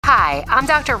Hi, I'm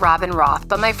Dr. Robin Roth,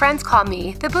 but my friends call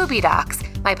me the Booby Docs,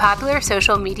 my popular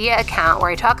social media account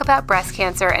where I talk about breast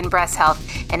cancer and breast health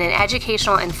in an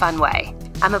educational and fun way.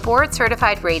 I'm a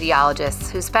board-certified radiologist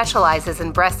who specializes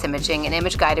in breast imaging and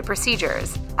image-guided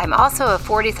procedures. I'm also a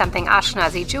 40-something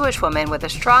Ashkenazi Jewish woman with a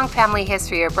strong family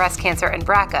history of breast cancer and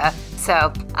BRCA,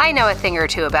 so I know a thing or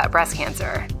two about breast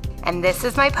cancer. And this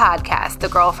is my podcast, The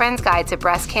Girlfriend's Guide to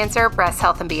Breast Cancer, Breast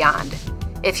Health, and Beyond.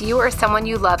 If you or someone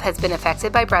you love has been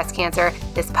affected by breast cancer,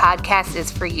 this podcast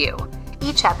is for you.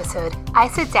 Each episode, I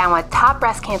sit down with top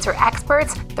breast cancer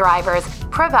experts, thrivers,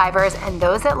 previvors, and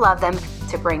those that love them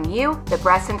to bring you the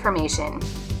breast information.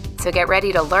 So get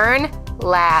ready to learn,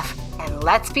 laugh, and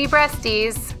let's be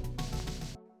breasties.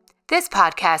 This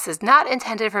podcast is not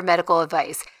intended for medical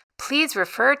advice. Please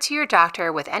refer to your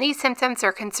doctor with any symptoms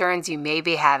or concerns you may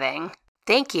be having.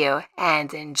 Thank you,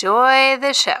 and enjoy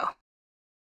the show.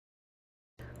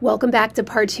 Welcome back to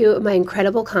part 2 of my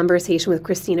incredible conversation with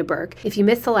Christina Burke. If you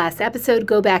missed the last episode,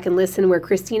 go back and listen where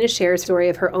Christina shares a story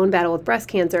of her own battle with breast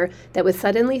cancer that was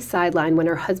suddenly sidelined when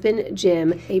her husband,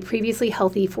 Jim, a previously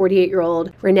healthy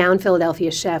 48-year-old renowned Philadelphia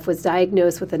chef, was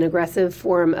diagnosed with an aggressive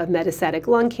form of metastatic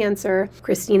lung cancer.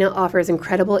 Christina offers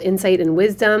incredible insight and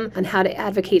wisdom on how to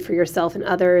advocate for yourself and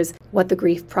others, what the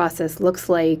grief process looks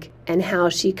like, and how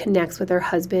she connects with her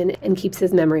husband and keeps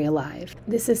his memory alive.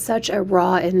 This is such a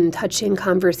raw and touching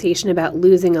conversation about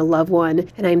losing a loved one,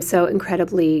 and I'm so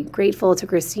incredibly grateful to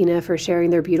Christina for sharing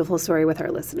their beautiful story with our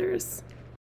listeners.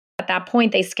 At that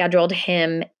point, they scheduled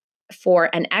him for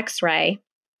an x-ray,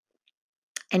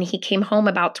 and he came home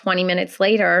about 20 minutes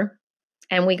later,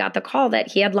 and we got the call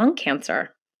that he had lung cancer.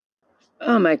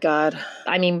 Oh my God.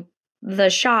 I mean,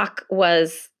 the shock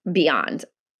was beyond.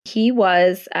 He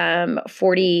was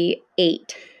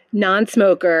 48.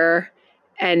 Non-smoker,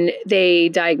 and they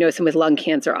diagnosed him with lung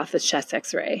cancer off the chest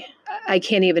x-ray. I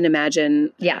can't even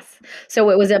imagine. Yes.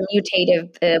 So it was a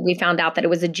mutative, we found out that it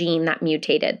was a gene that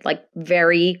mutated, like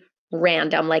very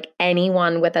random, like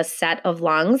anyone with a set of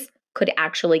lungs could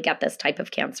actually get this type of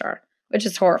cancer, which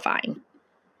is horrifying.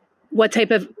 What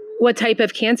type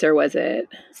of cancer was it?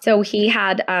 So he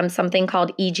had something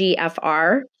called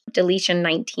EGFR, deletion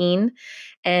 19.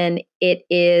 And it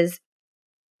is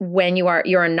when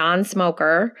you're a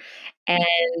non-smoker,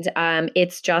 and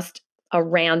it's just a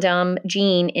random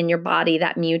gene in your body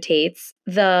that mutates.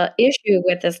 The issue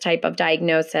with this type of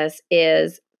diagnosis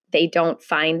is they don't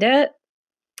find it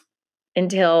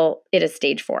until it is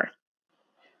stage 4.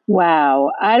 Wow.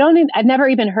 I've never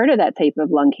even heard of that type of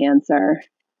lung cancer.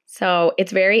 So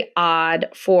it's very odd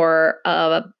for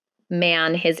a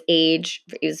man his age.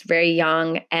 He was very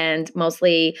young, and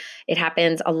mostly it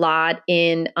happens a lot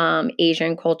in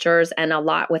Asian cultures and a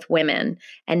lot with women,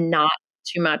 and not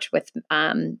too much with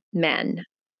men.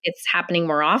 It's happening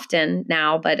more often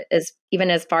now, but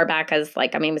even as far back as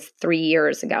it was 3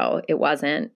 years ago, it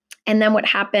wasn't. And then what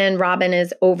happened, Robin,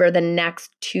 is over the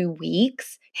next 2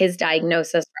 weeks, his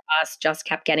diagnosis for us just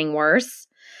kept getting worse.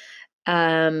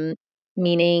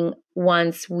 Meaning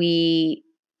once we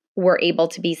were able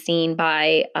to be seen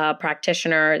by a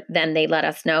practitioner, then they let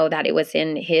us know that it was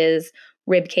in his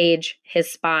rib cage,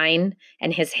 his spine,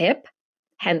 and his hip,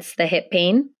 hence the hip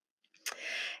pain.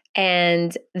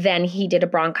 And then he did a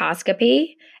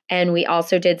bronchoscopy, and we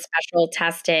also did special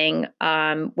testing,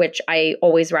 which I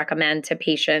always recommend to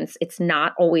patients. It's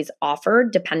not always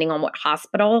offered depending on what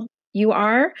hospital you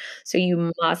are. So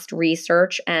you must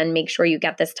research and make sure you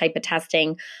get this type of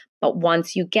testing. But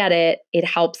once you get it, it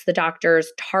helps the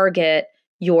doctors target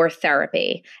your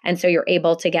therapy. And so you're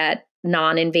able to get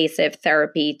non-invasive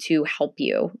therapy to help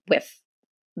you with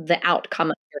the outcome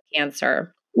of your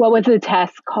cancer. What was the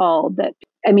test called?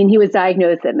 He was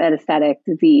diagnosed with metastatic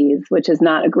disease, which is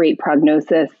not a great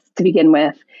prognosis to begin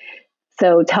with.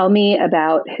 So tell me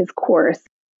about his course.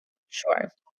 Sure.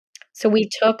 So we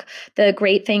took the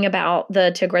great thing about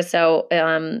the Tagrisso,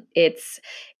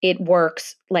 it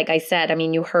works, like I said.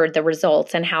 You heard the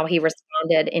results and how he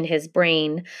responded in his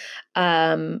brain.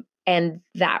 And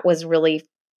that was really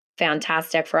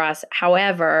fantastic for us.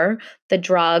 However, the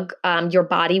drug, your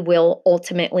body will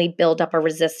ultimately build up a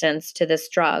resistance to this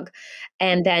drug,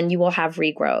 and then you will have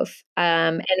regrowth.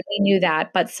 And we knew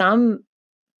that, but some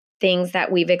things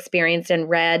that we've experienced and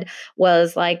read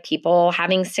was like people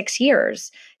having 6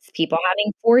 years, people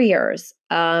having 4 years.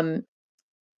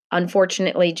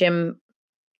 Unfortunately, Jim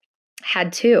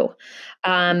had 2.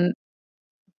 And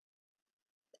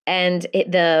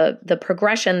the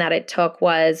progression that it took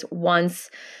was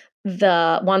once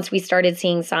we started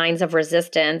seeing signs of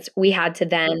resistance, we had to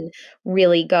then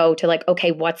really go to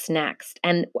okay, what's next?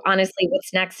 And honestly,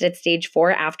 what's next at stage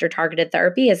 4 after targeted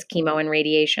therapy is chemo and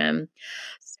radiation.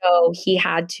 So he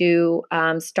had to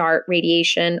start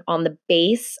radiation on the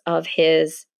base of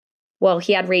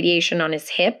he had radiation on his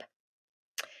hip.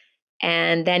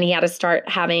 And then he had to start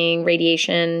having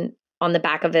radiation on the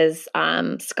back of his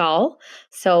skull.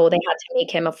 So they had to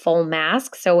make him a full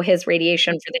mask. So his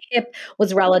radiation for the hip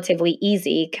was relatively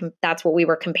easy. That's what we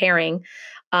were comparing.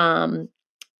 And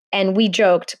we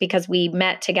joked because we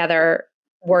met together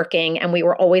working and we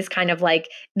were always kind of like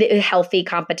the healthy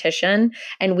competition.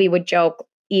 And we would joke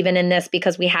even in this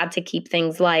because we had to keep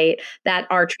things light that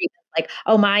our treatment, like,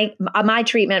 oh, my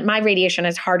treatment, my radiation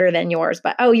is harder than yours,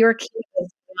 but oh, your chemo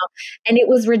is, and it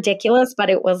was ridiculous, but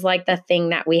it was like the thing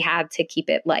that we had to keep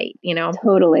it light,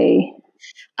 Totally.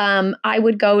 I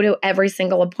would go to every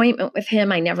single appointment with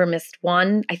him. I never missed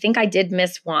one. I think I did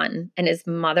miss one and his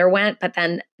mother went, but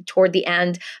then toward the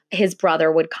end, his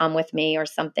brother would come with me or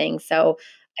something. So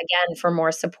again, for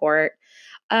more support.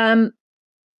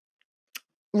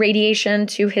 Radiation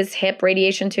to his hip,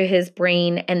 radiation to his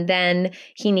brain, and then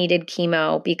he needed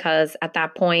chemo because at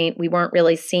that point we weren't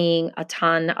really seeing a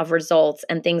ton of results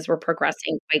and things were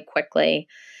progressing quite quickly.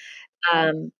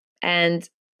 And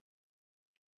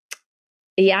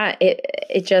yeah,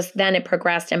 it just then it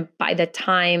progressed. And by the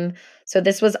time, so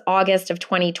this was August of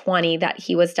 2020 that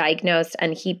he was diagnosed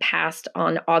and he passed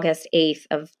on August 8th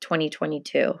of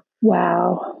 2022.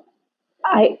 Wow.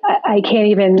 I can't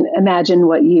even imagine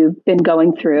what you've been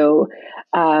going through.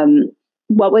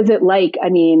 What was it like? I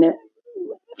mean,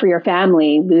 for your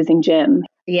family losing Jim?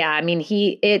 Yeah, I mean,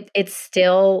 it's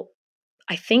still,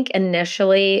 I think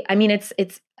initially, I mean, it's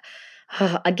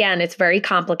again, it's very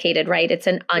complicated, right? It's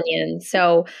an onion.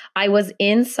 So I was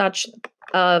in such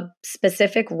a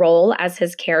specific role as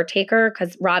his caretaker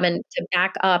because Robin, to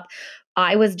back up,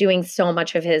 I was doing so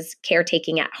much of his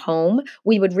caretaking at home.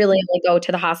 We would really only go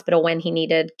to the hospital when he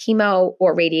needed chemo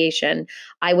or radiation.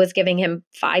 I was giving him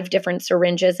 5 different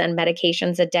syringes and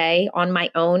medications a day on my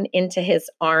own into his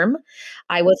arm.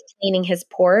 I was cleaning his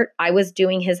port. I was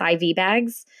doing his IV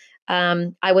bags.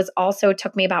 I was also,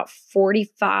 took me about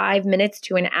 45 minutes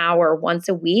to an hour once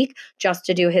a week just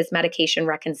to do his medication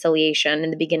reconciliation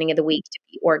in the beginning of the week to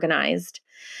be organized.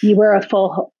 You were a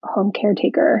full home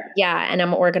caretaker. Yeah. And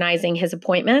I'm organizing his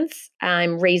appointments.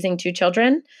 I'm raising 2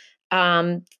 children,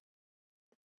 trying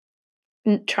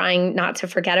not to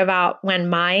forget about when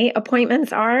my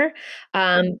appointments are.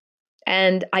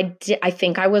 And I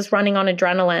think I was running on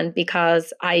adrenaline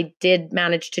because I did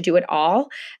manage to do it all.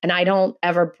 And I don't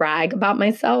ever brag about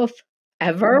myself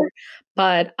ever,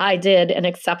 but I did an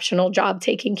exceptional job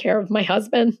taking care of my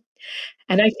husband.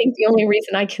 And I think the only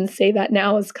reason I can say that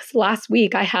now is because last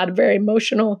week I had a very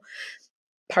emotional,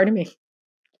 conversation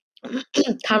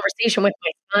with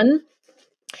my son.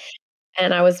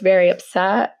 And I was very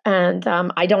upset. And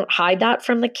I don't hide that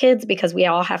from the kids because we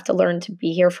all have to learn to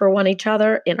be here for one each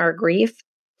other in our grief.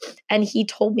 And he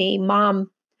told me,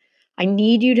 Mom, I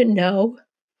need you to know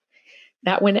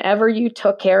that whenever you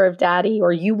took care of Daddy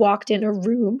or you walked in a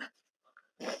room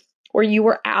or you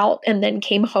were out and then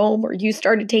came home or you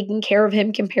started taking care of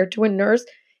him compared to a nurse,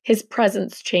 his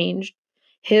presence changed.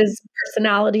 His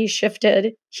personality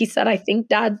shifted. He said, I think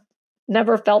Dad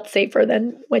never felt safer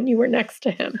than when you were next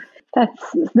to him.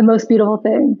 That's the most beautiful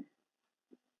thing.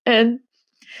 And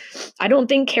I don't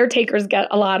think caretakers get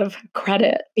a lot of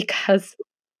credit because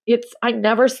I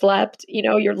never slept.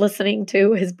 You're listening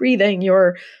to his breathing.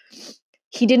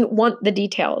 He didn't want the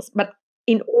details, but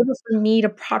in order for me to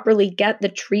properly get the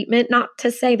treatment, not to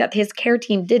say that his care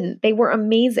team didn't, they were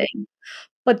amazing,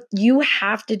 but you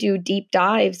have to do deep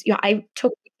dives. I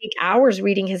took hours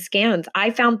reading his scans.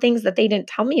 I found things that they didn't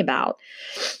tell me about.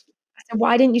 I said,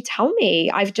 why didn't you tell me?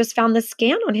 I've just found the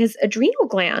scan on his adrenal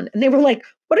gland. And they were like,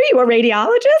 what are you, a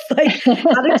radiologist? Like,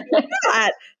 how did you do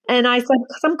that? And I said,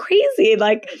 because I'm crazy.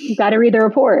 Like, you got to read the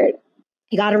report.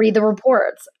 You got to read the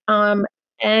reports.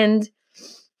 And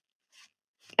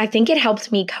I think it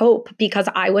helped me cope because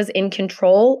I was in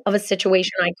control of a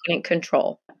situation I couldn't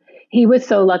control. He was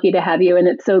so lucky to have you. And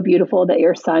it's so beautiful that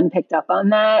your son picked up on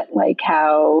that, like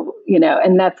how,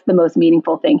 and that's the most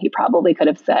meaningful thing he probably could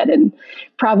have said and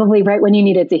probably right when you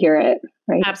needed to hear it.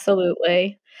 Right.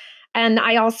 Absolutely. And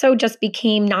I also just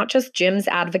became not just Jim's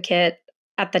advocate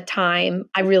at the time.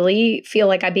 I really feel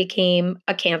like I became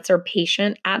a cancer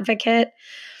patient advocate.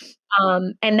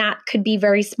 And that could be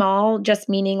very small, just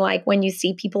meaning like when you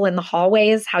see people in the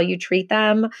hallways, how you treat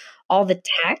them, all the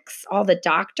techs, all the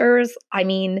doctors. I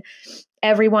mean,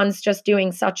 everyone's just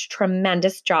doing such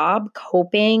tremendous job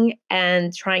coping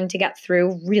and trying to get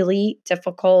through really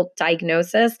difficult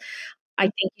diagnosis. I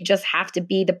think you just have to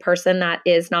be the person that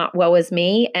is not woe is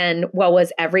me and woe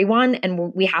is everyone.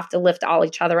 And we have to lift all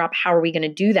each other up. How are we going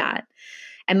to do that?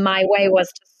 And my way was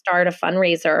to start a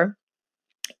fundraiser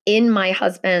in my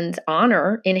husband's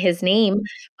honor, in his name,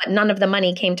 but none of the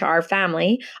money came to our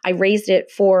family. I raised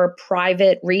it for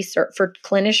private research, for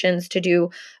clinicians to do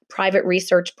private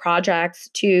research projects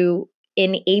to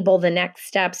enable the next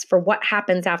steps for what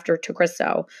happens after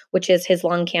Tagrisso, which is his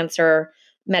lung cancer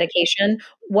medication.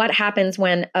 What happens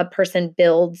when a person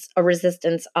builds a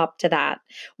resistance up to that?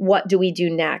 What do we do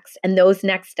next? And those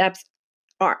next steps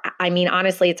are, I mean,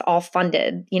 honestly, it's all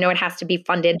funded. It has to be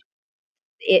funded.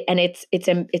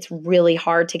 It's really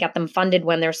hard to get them funded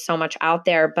when there's so much out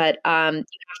there, but you have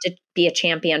to be a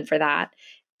champion for that.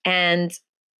 And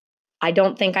I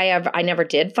don't think I never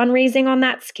did fundraising on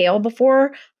that scale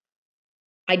before.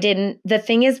 The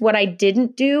thing is, what I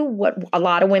didn't do, what a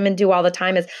lot of women do all the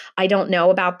time is, I don't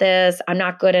know about this. I'm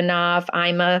not good enough.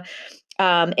 I'm a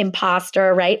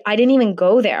imposter, right? I didn't even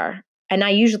go there. And I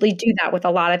usually do that with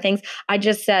a lot of things. I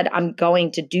just said, I'm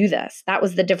going to do this. That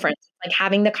was the difference. Like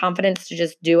having the confidence to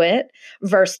just do it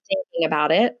versus thinking about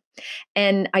it.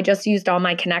 And I just used all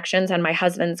my connections and my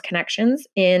husband's connections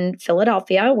in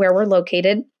Philadelphia, where we're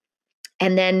located,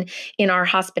 and then in our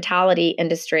hospitality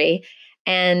industry.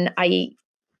 And I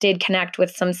did connect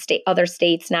with some other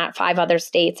states, not 5 other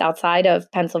states outside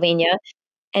of Pennsylvania.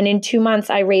 And in 2 months,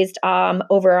 I raised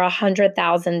over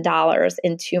 $100,000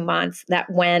 in 2 months that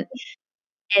went,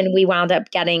 and we wound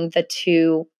up getting the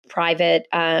 2 private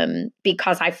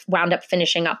because I wound up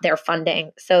finishing up their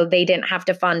funding. So they didn't have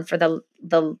to fund for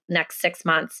the next 6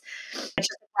 months. It's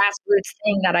just a grassroots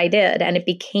thing that I did, and it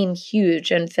became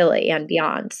huge in Philly and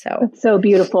beyond. So it's so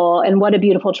beautiful. And what a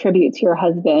beautiful tribute to your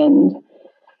husband.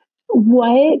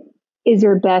 What is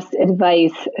your best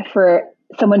advice for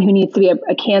someone who needs to be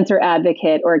a cancer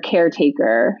advocate or a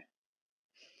caretaker?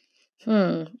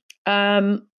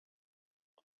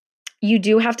 You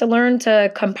do have to learn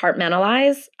to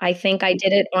compartmentalize. I think I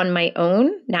did it on my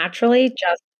own naturally.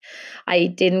 I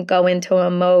didn't go into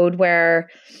a mode where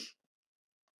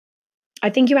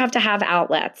I think you have to have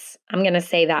outlets. I'm going to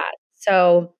say that.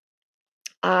 So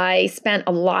I spent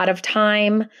a lot of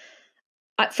time.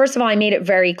 First of all, I made it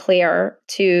very clear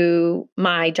to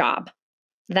my job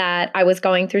that I was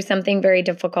going through something very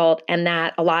difficult, and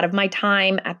that a lot of my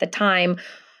time at the time,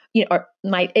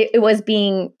 it was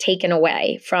being taken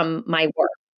away from my work.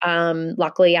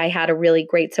 Luckily, I had a really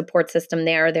great support system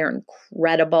there. They're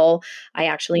incredible. I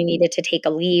actually needed to take a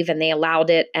leave, and they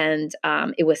allowed it, and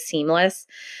it was seamless.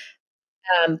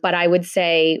 But I would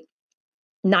say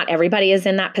not everybody is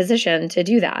in that position to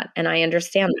do that, and I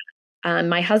understand that.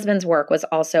 My husband's work was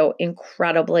also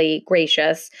incredibly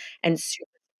gracious and super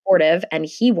supportive, and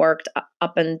he worked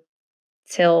up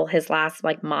until his last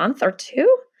month or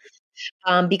 2,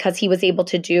 because he was able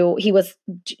to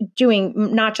doing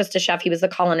not just a chef, he was the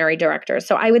culinary director.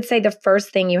 So I would say the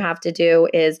first thing you have to do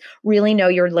is really know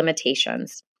your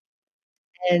limitations.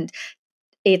 And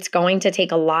it's going to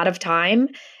take a lot of time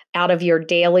out of your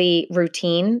daily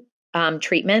routine.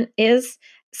 Treatment is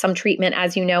some treatment,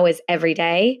 as you know, is every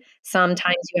day.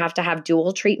 Sometimes you have to have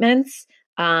dual treatments,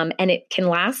 and it can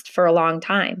last for a long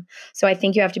time. So I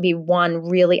think you have to be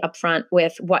really upfront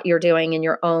with what you're doing in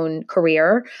your own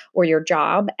career or your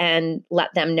job, and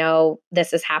let them know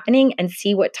this is happening, and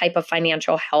see what type of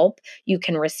financial help you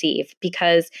can receive.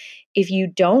 Because if you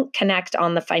don't connect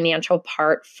on the financial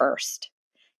part first,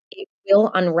 it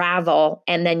will unravel,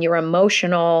 and then your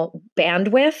emotional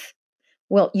bandwidth,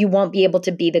 you won't be able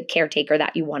to be the caretaker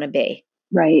that you want to be.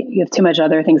 Right. You have too much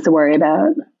other things to worry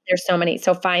about. There's so many.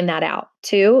 So find that out.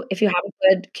 2, if you have a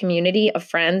good community of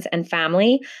friends and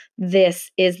family,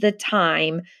 this is the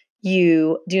time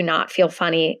you do not feel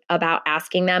funny about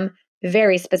asking them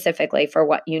very specifically for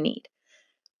what you need.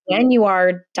 When you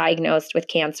are diagnosed with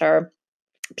cancer,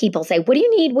 people say, what do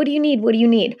you need? What do you need? What do you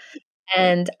need?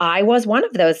 And I was one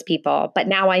of those people. But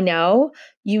now I know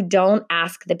you don't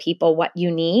ask the people what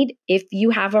you need. If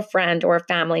you have a friend or a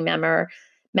family member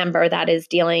that is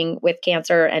dealing with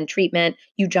cancer and treatment,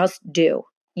 you just do.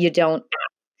 You don't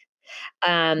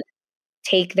ask.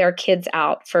 Take their kids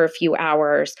out for a few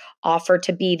hours, offer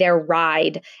to be their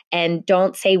ride, and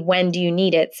don't say, when do you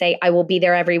need it? Say, I will be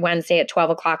there every Wednesday at 12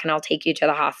 o'clock and I'll take you to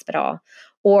the hospital.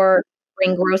 Or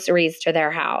bring groceries to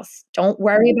their house. Don't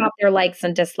worry about their likes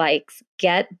and dislikes.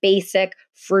 Get basic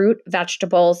fruit,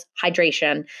 vegetables,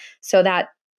 hydration, so that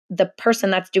the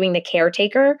person that's doing the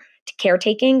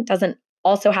caretaking doesn't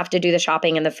also have to do the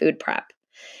shopping and the food prep.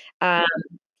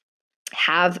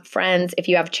 Have friends, if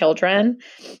you have children,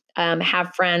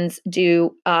 have friends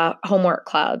do homework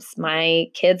clubs. My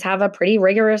kids have a pretty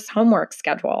rigorous homework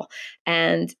schedule,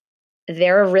 and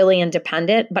they're really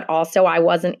independent, but also I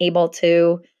wasn't able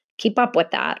to keep up with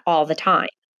that all the time.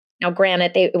 Now,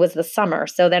 granted, it was the summer.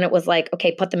 So then it was like,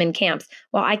 okay, put them in camps.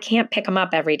 Well, I can't pick them up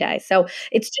every day. So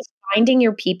it's just finding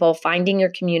your people, finding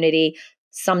your community,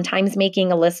 sometimes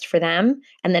making a list for them.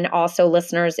 And then also,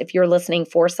 listeners, if you're listening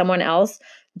for someone else,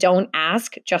 don't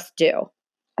ask, just do.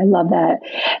 I love that.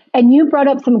 And you brought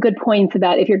up some good points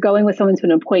about if you're going with someone to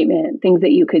an appointment, things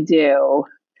that you could do.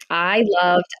 I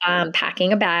loved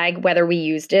packing a bag, whether we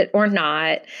used it or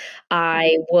not.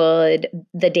 The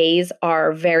days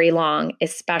are very long,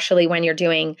 especially when you're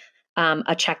doing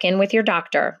a check-in with your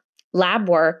doctor, lab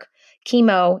work,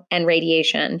 chemo, and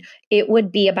radiation. It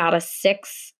would be about a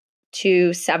 6 to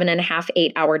 7.5,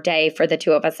 8 hour day for the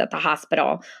two of us at the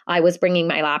hospital. I was bringing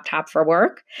my laptop for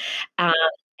work um,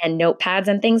 and notepads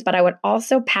and things, but I would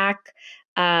also pack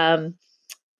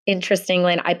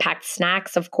interestingly, I packed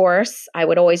snacks, of course. I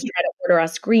would always try to order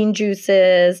us green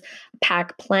juices,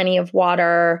 pack plenty of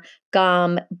water,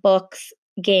 gum, books,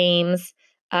 games,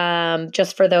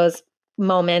 just for those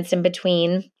moments in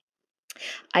between.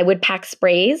 I would pack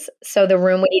sprays. So the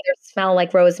room would either smell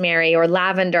like rosemary or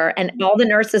lavender. And all the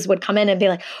nurses would come in and be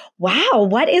like, wow,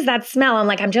 what is that smell? I'm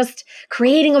like, I'm just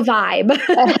creating a vibe.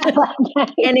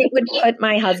 And it would put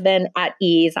my husband at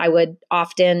ease. I would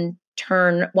often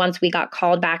once we got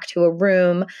called back to a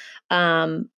room,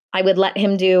 I would let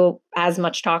him do as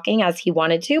much talking as he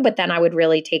wanted to, but then I would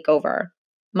really take over.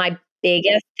 My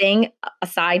biggest thing,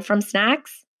 aside from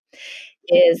snacks,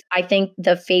 is I think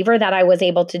the favor that I was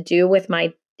able to do with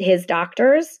his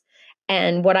doctors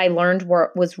and what I learned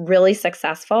was really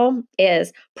successful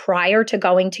is prior to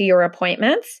going to your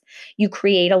appointments, you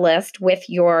create a list with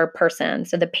your person.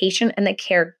 So the patient and the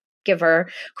caregiver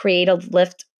create a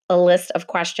list of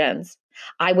questions.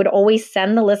 I would always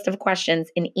send the list of questions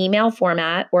in email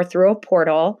format or through a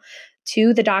portal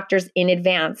to the doctors in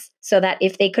advance so that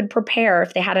if they could prepare,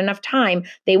 if they had enough time,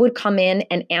 they would come in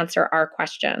and answer our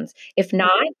questions. If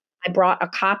not, I brought a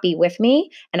copy with me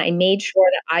and I made sure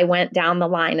that I went down the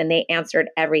line and they answered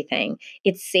everything.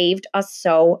 It saved us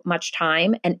so much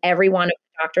time, and every one of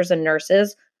the doctors and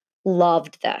nurses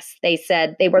loved this. They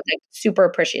said they were like super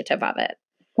appreciative of it.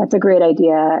 That's a great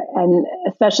idea. And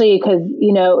especially because,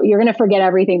 you're going to forget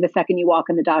everything the second you walk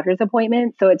in the doctor's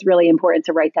appointment. So it's really important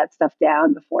to write that stuff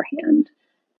down beforehand.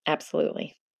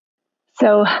 Absolutely.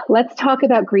 So let's talk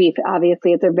about grief.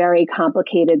 Obviously, it's a very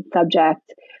complicated subject,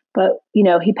 but,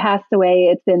 he passed away.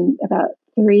 It's been about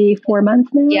 3-4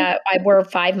 months now. Yeah, we're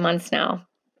 5 months now.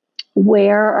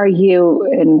 Where are you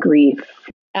in grief?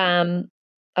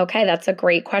 Okay, that's a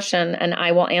great question. And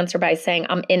I will answer by saying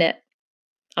I'm in it.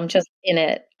 I'm just in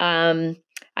it.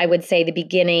 I would say the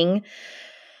beginning,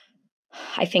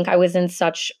 I think I was in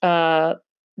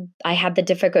I had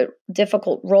the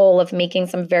difficult role of making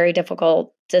some very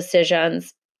difficult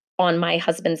decisions on my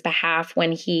husband's behalf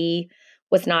when he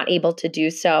was not able to do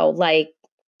so, like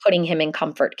putting him in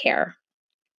comfort care.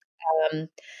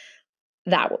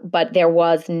 But there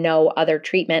was no other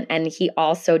treatment. And he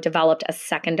also developed a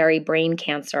secondary brain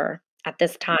cancer at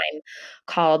this time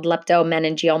called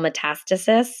leptomeningeal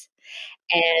metastasis.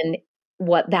 And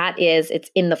what that is,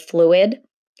 it's in the fluid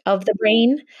of the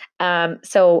brain.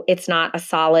 So it's not a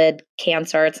solid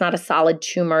cancer. It's not a solid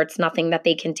tumor. It's nothing that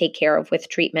they can take care of with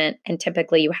treatment. And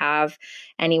typically you have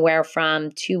anywhere from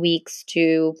 2 weeks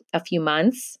to a few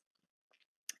months.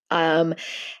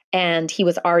 And he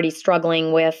was already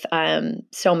struggling with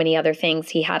so many other things.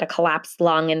 He had a collapsed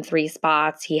lung in 3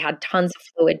 spots. He had tons of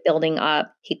fluid building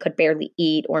up. He could barely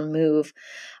eat or move.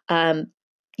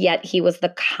 Yet he was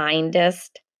the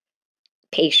kindest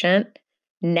patient,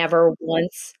 never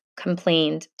once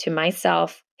complained to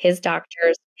myself, his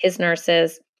doctors, his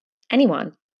nurses,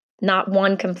 anyone. Not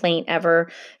one complaint ever.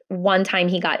 One time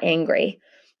he got angry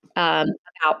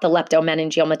about the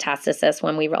leptomeningeal metastasis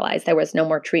when we realized there was no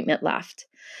more treatment left.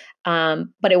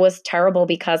 But it was terrible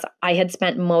because I had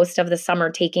spent most of the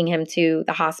summer taking him to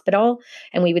the hospital,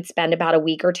 and we would spend about a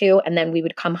week or 2, and then we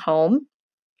would come home.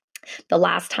 The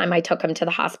last time I took him to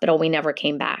the hospital, we never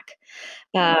came back.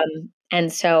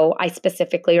 And so I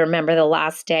specifically remember the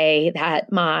last day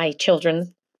that my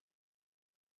children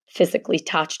physically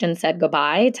touched and said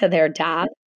goodbye to their dad.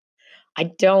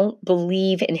 I don't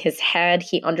believe in his head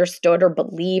he understood or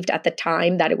believed at the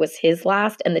time that it was his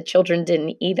last, and the children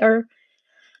didn't either.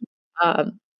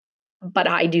 But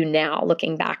I do now,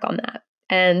 looking back on that.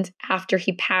 And after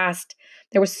he passed,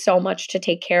 there was so much to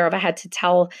take care of.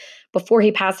 Before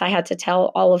he passed, I had to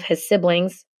tell all of his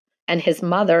siblings and his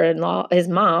mother-in-law, his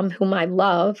mom, whom I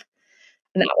love.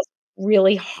 And that was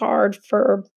really hard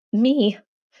for me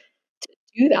to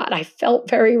do that. I felt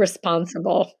very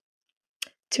responsible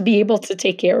to be able to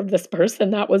take care of this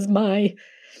person. That was my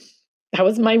that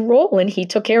was my role, and he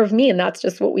took care of me, and that's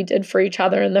just what we did for each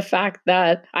other. And the fact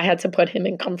that I had to put him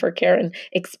in comfort care and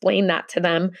explain that to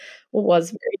them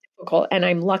was very difficult. And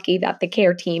I'm lucky that the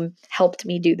care team helped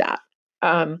me do that.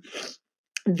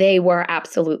 They were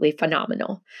absolutely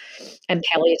phenomenal, and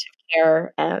palliative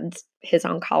care and his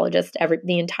oncologist,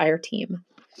 the entire team.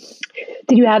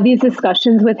 Did you have these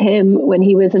discussions with him when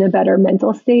he was in a better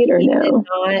mental state, or He no? did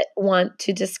not want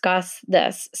to discuss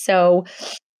this. So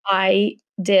I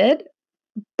did,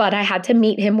 but I had to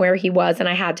meet him where he was, and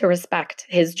I had to respect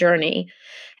his journey.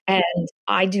 And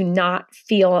I do not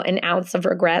feel an ounce of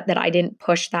regret that I didn't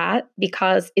push that,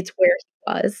 because it's where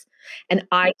he was. And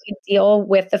I could deal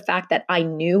with the fact that I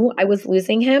knew I was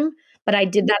losing him, but I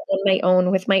did that on my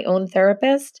own with my own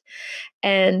therapist.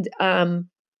 And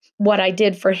what I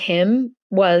did for him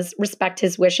was respect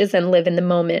his wishes and live in the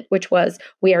moment, which was,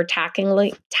 we are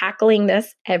tackling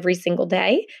this every single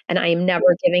day, and I am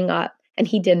never giving up. And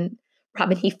he didn't.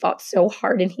 Robin, he fought so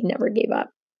hard and he never gave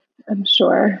up. I'm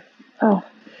sure. Oh,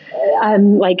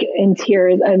 I'm like in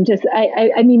tears.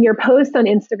 I mean, your post on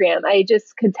Instagram, I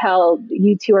just could tell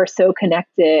you two are so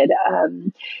connected.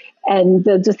 And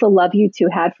just the love you two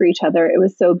had for each other. It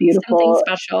was so beautiful. Something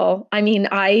special. I mean,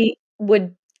 I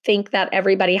would think that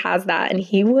everybody has that. And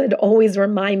he would always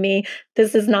remind me,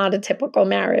 this is not a typical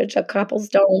marriage. Couples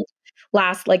don't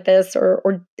last like this,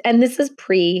 and this is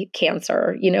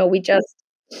pre-cancer,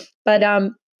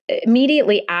 but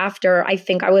immediately after, I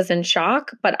think I was in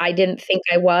shock, but I didn't think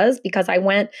I was, because I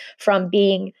went from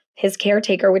being his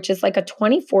caretaker, which is like a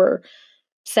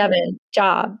 24/7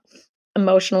 job,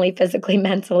 emotionally, physically,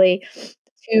 mentally,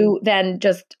 to then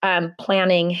just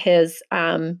planning his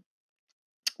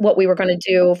what we were going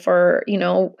to do for,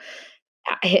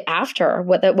 after,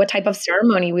 what type of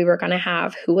ceremony we were going to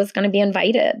have, who was going to be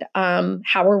invited,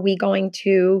 how are we going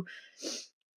to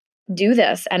do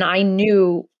this. And I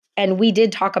knew, and we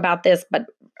did talk about this, but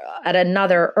at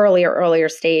another earlier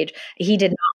stage, he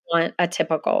did not want a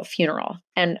typical funeral.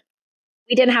 And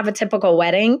we didn't have a typical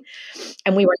wedding,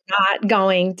 and we were not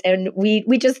going to, and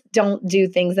we just don't do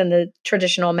things in the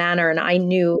traditional manner. And I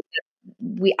knew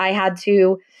that I had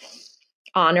to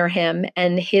honor him,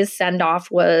 and his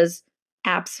send-off was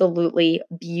absolutely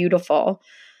beautiful.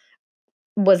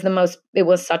 It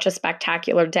was such a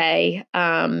spectacular day.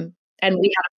 And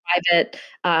we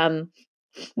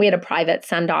had a private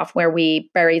send-off where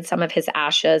we buried some of his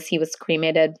ashes. He was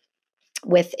cremated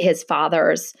with his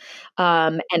father's.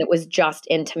 And it was just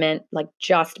intimate, like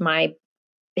just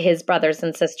his brothers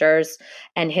and sisters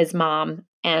and his mom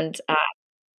and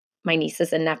my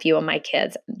nieces and nephew and my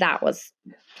kids.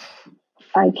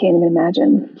 I can't even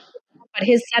imagine. But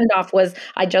his send-off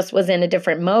I just was in a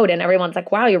different mode, and everyone's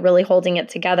like, wow, you're really holding it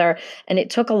together. And it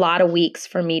took a lot of weeks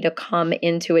for me to come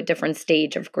into a different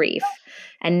stage of grief.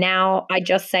 And now I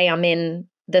just say I'm in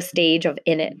the stage of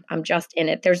in it. I'm just in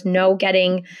it. There's no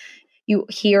getting, you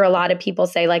hear a lot of people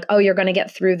say like, oh, you're going to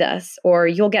get through this, or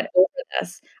you'll get over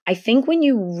this. I think when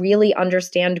you really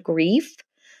understand grief,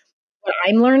 what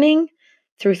I'm learning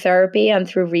through therapy and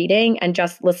through reading and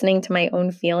just listening to my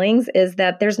own feelings is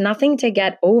that there's nothing to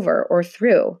get over or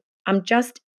through. I'm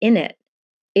just in it.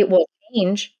 It will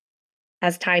change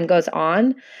as time goes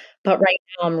on, but right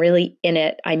now I'm really in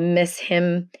it. I miss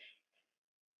him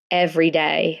every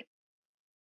day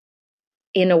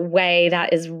in a way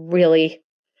that is really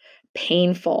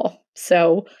painful.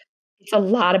 So it's a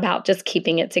lot about just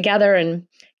keeping it together and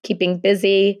keeping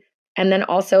busy. And then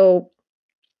also,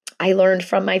 I learned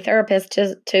from my therapist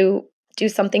to do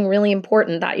something really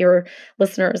important that your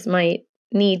listeners might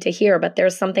need to hear, but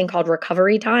there's something called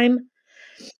recovery time.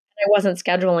 I wasn't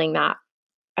scheduling that.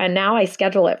 And now I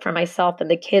schedule it for myself and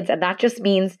the kids. And that just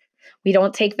means we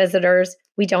don't take visitors.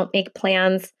 We don't make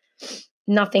plans.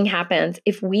 Nothing happens.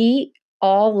 If we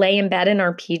all lay in bed in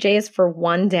our PJs for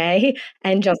one day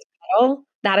and just cuddle,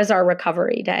 that is our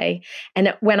recovery day.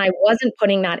 And when I wasn't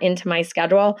putting that into my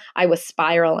schedule, I was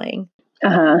spiraling.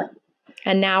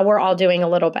 And now we're all doing a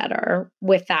little better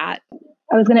with that.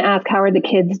 I was going to ask, how are the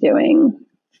kids doing?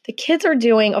 The kids are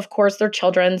doing, of course, they're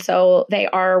children, so they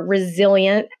are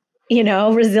resilient,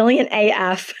 resilient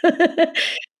AF.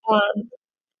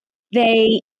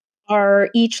 They are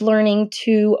each learning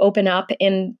to open up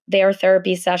in their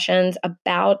therapy sessions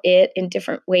about it in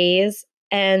different ways.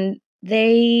 And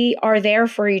they are there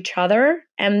for each other,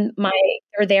 and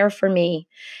they're there for me.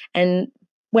 And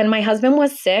when my husband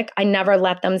was sick, I never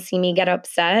let them see me get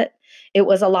upset. It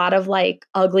was a lot of like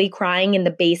ugly crying in the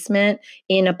basement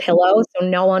in a pillow, so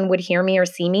no one would hear me or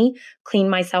see me, clean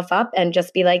myself up and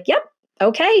just be like, yep,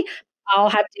 okay, I'll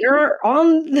have dinner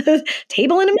on the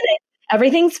table in a minute.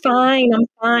 Everything's fine. I'm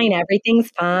fine. Everything's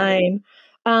fine.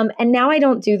 And now I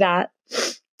don't do that.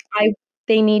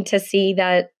 They need to see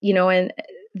that, and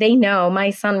they know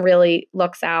my son really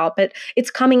looks out, but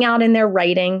it's coming out in their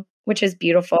writing, which is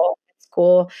beautiful. It's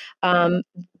cool. And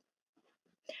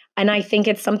I think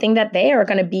it's something that they are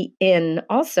going to be in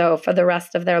also for the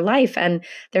rest of their life. And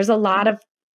there's a lot of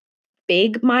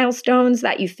big milestones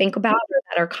that you think about or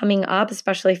that are coming up,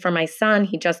 especially for my son.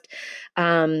 He just,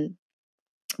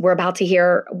 we're about to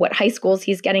hear what high schools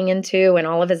he's getting into and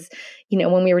all of his,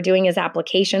 when we were doing his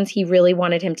applications, he really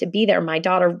wanted him to be there. My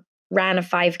daughter ran a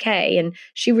 5K and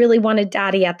she really wanted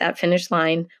daddy at that finish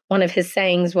line. One of his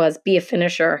sayings was, be a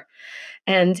finisher.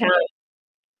 And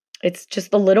it's just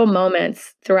the little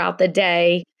moments throughout the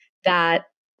day that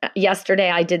yesterday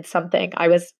I did something.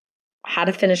 Had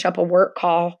to finish up a work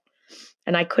call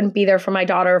and I couldn't be there for my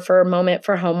daughter for a moment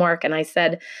for homework. And I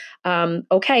said,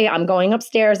 okay, I'm going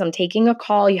upstairs. I'm taking a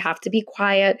call. You have to be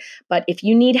quiet. But if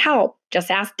you need help,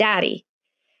 just ask daddy.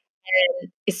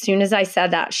 And as soon as I said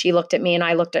that, she looked at me and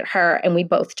I looked at her and we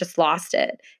both just lost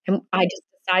it. And I just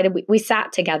decided we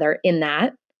sat together in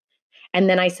that. And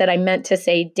then I said, I meant to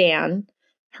say Dan,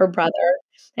 her brother,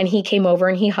 and he came over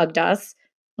and he hugged us.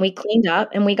 We cleaned up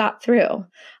and we got through.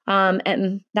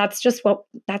 And that's just what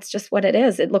it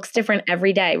is. It looks different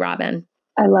every day, Robin.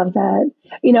 I love that.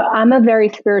 I'm a very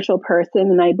spiritual person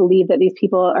and I believe that these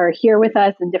people are here with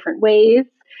us in different ways.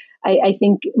 I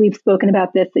think we've spoken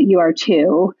about this, that you are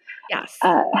too. Yes.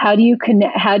 How do you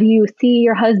connect? How do you see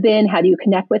your husband? How do you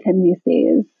connect with him these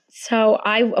days? So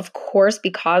I, of course,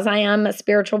 because I am a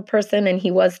spiritual person and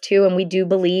he was too, and we do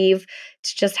believe,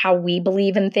 it's just how we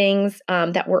believe in things,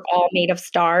 that we're all made of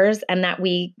stars and that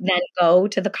we then go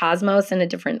to the cosmos in a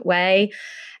different way.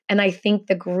 And I think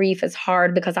the grief is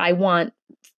hard because I want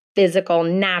physical,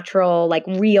 natural, like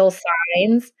real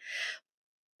signs.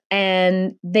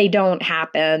 And they don't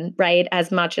happen, right, as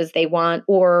much as they want.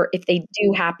 Or if they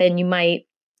do happen, you might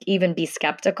even be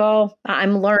skeptical.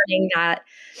 I'm learning that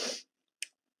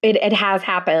it has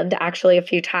happened actually a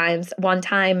few times. One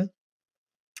time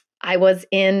I was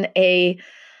in I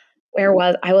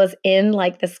was in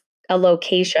like a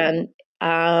location.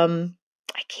 I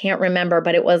can't remember,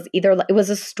 but it was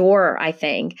a store, I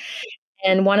think.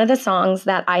 And one of the songs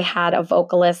that I had a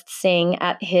vocalist sing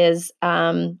at his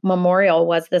memorial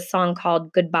was this song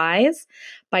called Goodbyes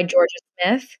by Georgia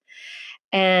Smith.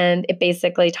 And it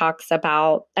basically talks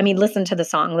about, listen to the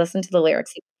song, listen to the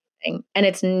lyrics. And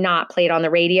it's not played on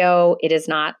the radio. It is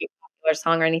not a popular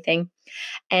song or anything.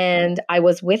 And I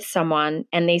was with someone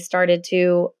and they started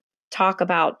to talk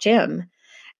about Jim.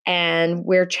 And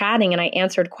we're chatting and I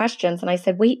answered questions. And I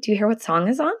said, wait, do you hear what song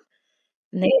is on?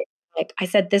 And I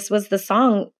said, this was the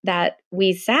song that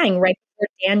we sang right before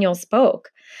Daniel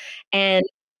spoke. And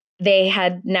they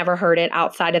had never heard it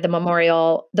outside of the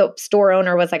memorial. The store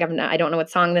owner was like, I don't know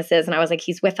what song this is. And I was like,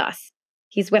 he's with us.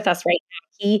 He's with us right now.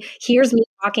 He hears me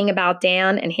talking about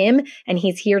Dan and him, and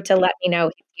he's here to let me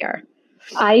know he's here.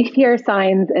 I hear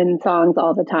signs and songs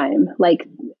all the time. Like,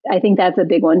 I think that's a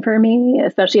big one for me,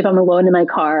 especially if I'm alone in my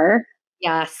car.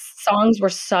 Yes. Songs were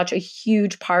such a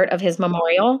huge part of his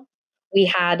memorial. We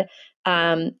had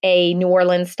a New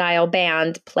Orleans style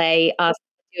band play us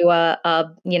do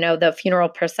the funeral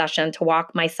procession to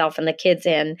walk myself and the kids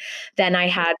in. Then I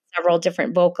had several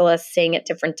different vocalists sing at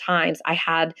different times. I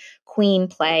had Queen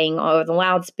playing over the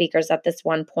loudspeakers at this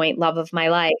one point, Love of My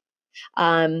Life.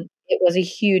 It was a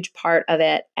huge part of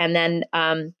it. And then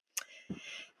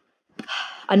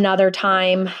another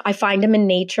time I find him in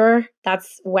nature.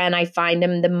 That's when I find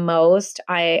him the most.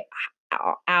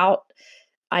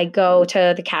 I go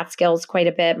to the Catskills quite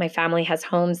a bit. My family has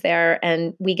homes there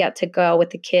and we get to go with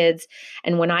the kids.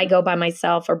 And when I go by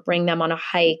myself or bring them on a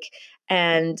hike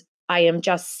and I am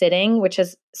just sitting, which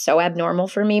is so abnormal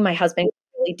for me. My husband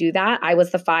can really do that. I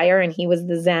was the fire and he was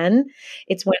the zen.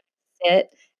 It's when I sit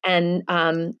and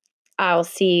I'll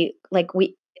see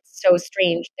it's so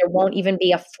strange. There won't even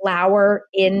be a flower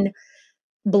in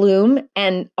bloom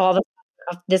and all the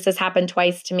this has happened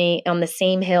twice to me on the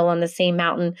same hill on the same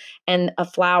mountain, and a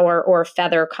flower or a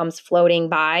feather comes floating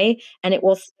by and it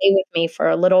will stay with me for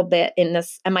a little bit in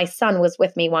this. And my son was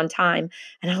with me one time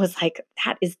and I was like,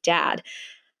 that is dad.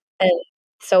 And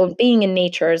so being in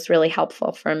nature is really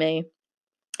helpful for me.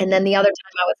 And then the other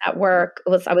time I was at work,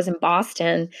 I was in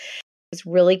Boston. It was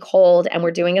really cold and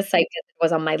we're doing a site visit. It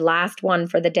was on my last one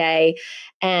for the day.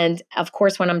 And of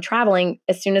course, when I'm traveling,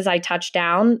 as soon as I touch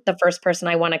down, the first person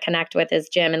I want to connect with is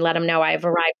Jim and let him know I've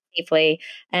arrived safely.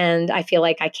 And I feel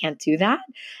like I can't do that.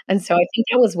 And so I think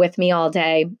that was with me all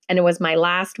day. And it was my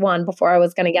last one before I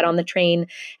was going to get on the train.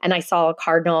 And I saw a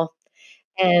cardinal.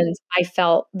 And I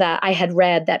felt that I had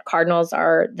read that cardinals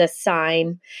are the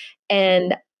sign.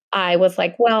 And I was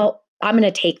like, well, I'm going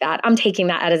to take that. I'm taking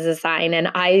that as a sign. And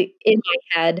I, in my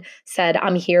head, said,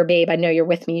 I'm here, babe. I know you're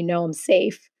with me. You know I'm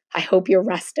safe. I hope you're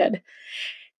rested.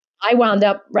 I wound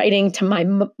up writing to my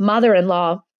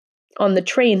mother-in-law on the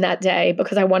train that day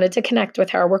because I wanted to connect with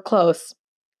her. We're close.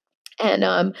 And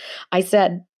I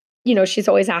said, she's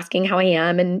always asking how I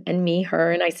am and me,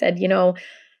 her. And I said,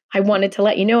 I wanted to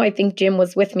let you know, I think Jim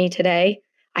was with me today.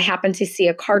 I happened to see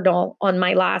a cardinal on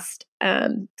my last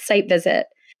site visit.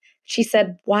 She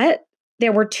said, what?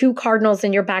 There were 2 cardinals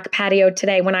in your back patio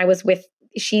today when I was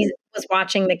she was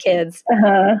watching the kids.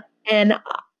 Uh-huh. And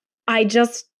I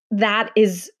just, that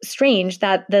is strange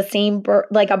that the same bird,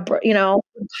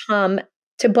 come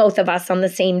to both of us on the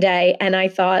same day. And I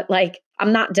thought,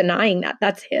 I'm not denying that.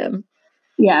 That's him.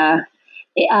 Yeah.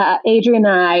 Adrian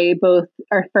and I both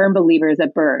are firm believers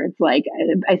of birds. Like,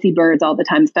 I see birds all the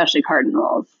time, especially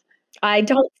cardinals. I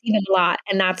don't see them a lot.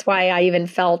 And that's why I even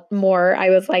felt more, I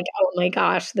was like, oh my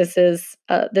gosh, this is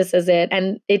it.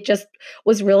 And it just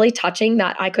was really touching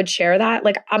that I could share that.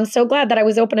 Like, I'm so glad that I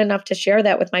was open enough to share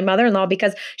that with my mother-in-law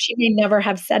because she may never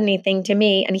have said anything to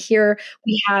me. And here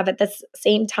we have at the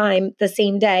same time, the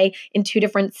same day in 2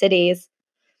 different cities,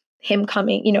 him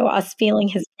coming, us feeling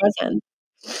his presence.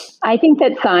 I think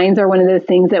that signs are one of those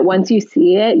things that once you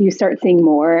see it, you start seeing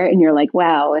more and you're like,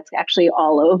 wow, it's actually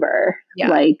all over. Yeah.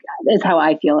 Like, is how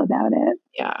I feel about it.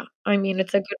 Yeah. I mean,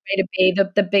 it's a good way to be.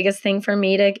 The biggest thing for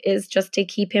me is just to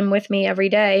keep him with me every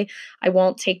day. I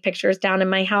won't take pictures down in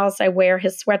my house. I wear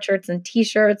his sweatshirts and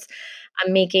t-shirts.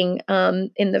 I'm making,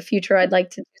 in the future, I'd like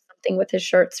to do something with his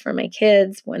shirts for my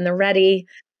kids when they're ready.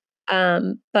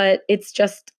 But it's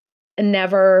just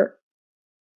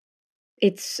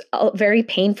it's very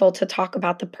painful to talk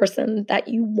about the person that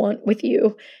you want with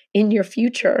you in your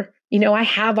future. I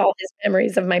have all his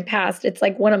memories of my past. It's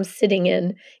like what I'm sitting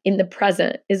in the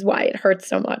present is why it hurts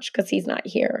so much because he's not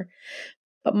here.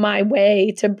 But my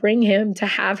way to bring him, to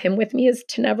have him with me is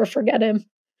to never forget him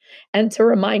and to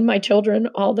remind my children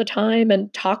all the time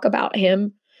and talk about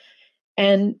him.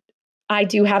 And I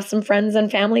do have some friends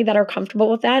and family that are comfortable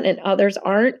with that and others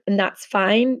aren't, and that's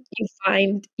fine.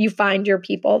 You find your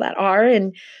people that are,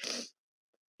 and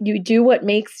you do what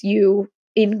makes you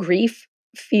in grief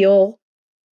feel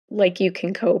like you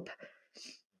can cope.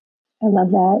 I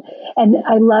love that. And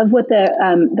I love what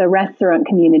the restaurant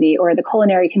community or the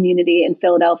culinary community in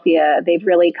Philadelphia, they've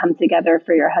really come together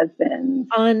for your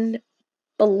husband.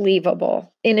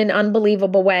 Unbelievable, in an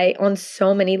unbelievable way on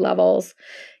so many levels.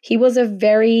 He was a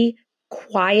very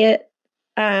quiet,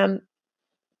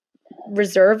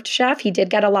 reserved chef. He did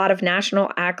get a lot of national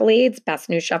accolades, best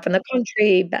new chef in the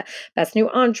country, best new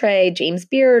entree, James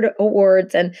Beard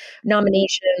awards and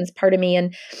nominations,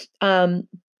 and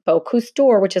Bocuse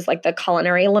d'Or, which is like the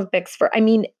culinary Olympics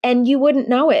and you wouldn't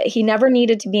know it. He never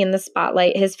needed to be in the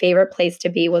spotlight. His favorite place to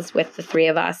be was with the 3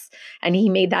 of us. And he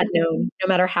made that known, no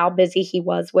matter how busy he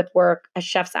was with work. A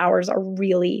chef's hours are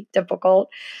really difficult.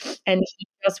 And he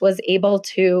just was able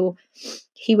to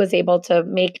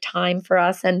make time for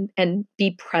us and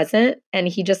be present. And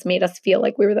he just made us feel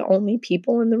like we were the only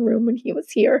people in the room when he was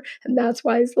here. And that's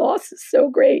why his loss is so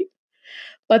great.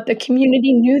 But the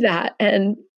community knew that,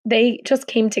 and they just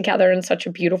came together in such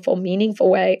a beautiful,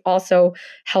 meaningful way, also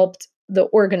helped the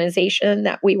organization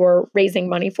that we were raising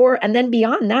money for. And then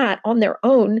beyond that, on their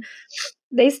own,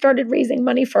 they started raising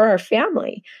money for our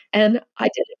family. And I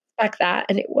didn't expect that.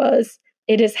 And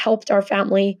it has helped our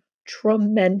family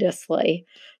tremendously.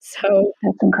 So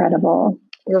that's incredible.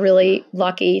 We're really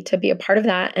lucky to be a part of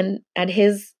that. And at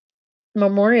his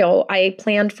memorial, I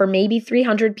planned for maybe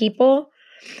 300 people.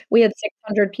 We had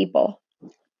 600 people.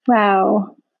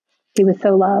 Wow. He was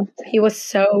so loved. He was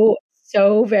so,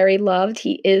 so very loved.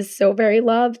 He is so very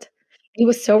loved. He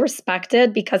was so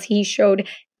respected because he showed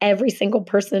every single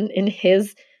person in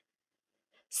his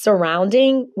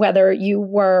surrounding, whether you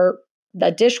were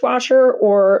the dishwasher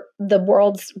or the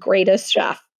world's greatest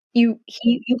chef. You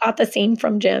got the same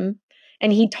from Jim.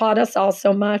 And he taught us all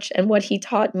so much. And what he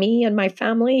taught me and my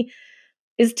family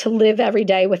is to live every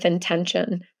day with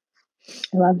intention.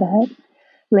 I love that.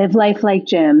 Live life like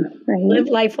Jim, right? Live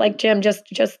life like Jim. Just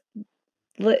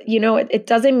it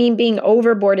doesn't mean being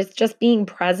overboard. It's just being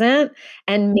present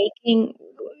and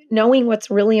knowing what's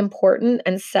really important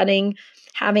and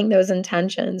having those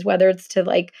intentions, whether it's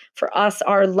to for us,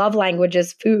 our love language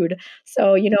is food.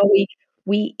 So,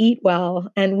 we eat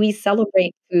well and we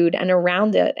celebrate food and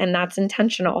around it, and that's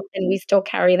intentional, and we still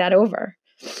carry that over.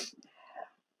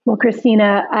 Well,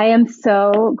 Christina, I am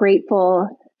so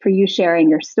grateful for you sharing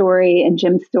your story and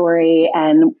Jim's story.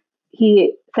 And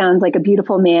he sounds like a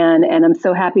beautiful man, and I'm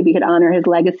so happy we could honor his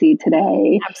legacy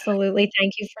today. Absolutely.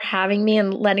 Thank you for having me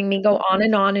and letting me go on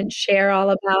and share all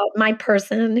about my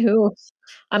person who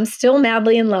I'm still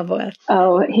madly in love with.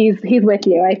 Oh, he's with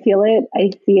you. I feel it.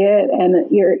 I see it. And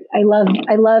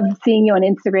I love seeing you on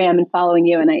Instagram and following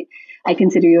you. And I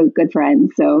consider you a good friend.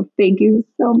 So thank you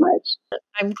so much.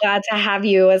 I'm glad to have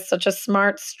you as such a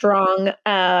smart, strong,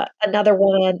 another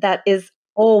woman that is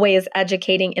always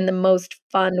educating in the most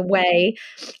fun way.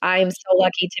 I'm so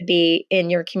lucky to be in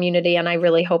your community, and I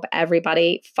really hope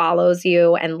everybody follows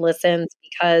you and listens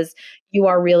because you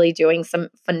are really doing some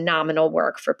phenomenal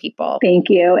work for people. Thank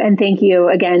you. And thank you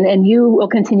again. And you will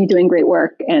continue doing great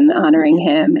work and honoring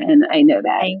him. And I know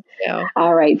that. Thank you.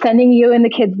 All right. Sending you and the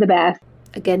kids the best.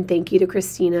 Again, thank you to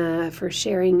Christina for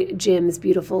sharing Jim's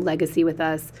beautiful legacy with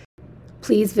us.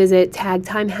 Please visit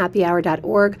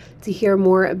tagtimehappyhour.org to hear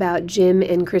more about Jim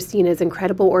and Christina's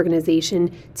incredible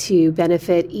organization to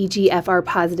benefit EGFR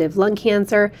positive lung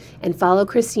cancer, and follow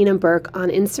Christina Burke on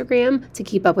Instagram to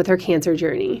keep up with her cancer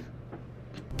journey.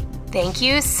 Thank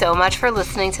you so much for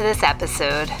listening to this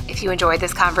episode. If you enjoyed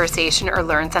this conversation or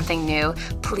learned something new,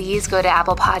 please go to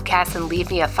Apple Podcasts and leave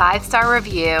me a 5-star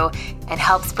review and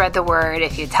help spread the word.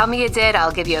 If you tell me you did,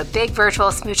 I'll give you a big virtual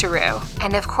smoocheroo.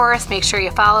 And of course, make sure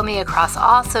you follow me across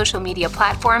all social media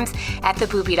platforms at the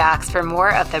Booby Docs for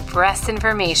more of the breast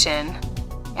information.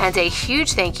 And a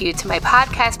huge thank you to my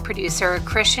podcast producer,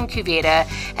 Christian Cuveta,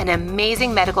 an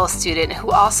amazing medical student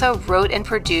who also wrote and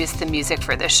produced the music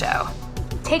for the show.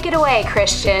 Take it away,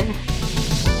 Christian.